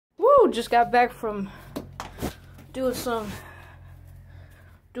just got back from doing some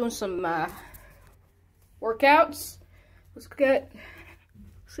workouts. Let's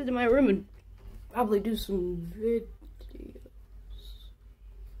sit in my room and probably do some videos.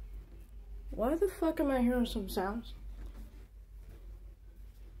 Why the fuck am I hearing some sounds?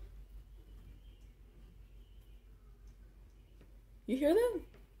 You hear that?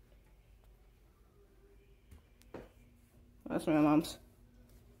 That's my mom's.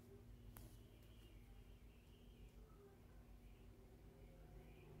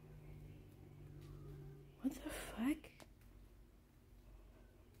 What the fuck?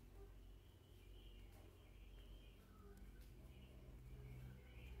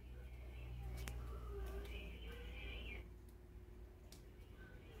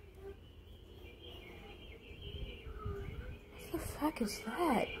 What the fuck is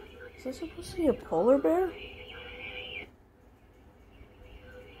that? Is that supposed to be a polar bear?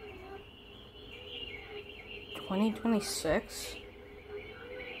 $20.26?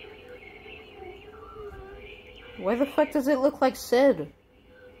 Why the fuck does it look like Sid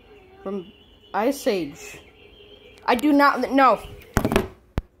from Ice Age? I do not know.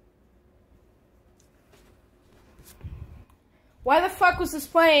 Why the fuck was this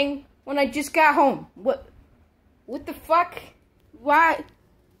playing when I just got home? What the fuck? Why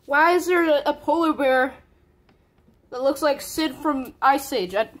is there a polar bear that looks like Sid from Ice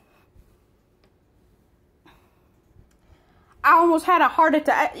Age? I almost had a heart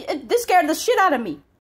attack. This scared the shit out of me.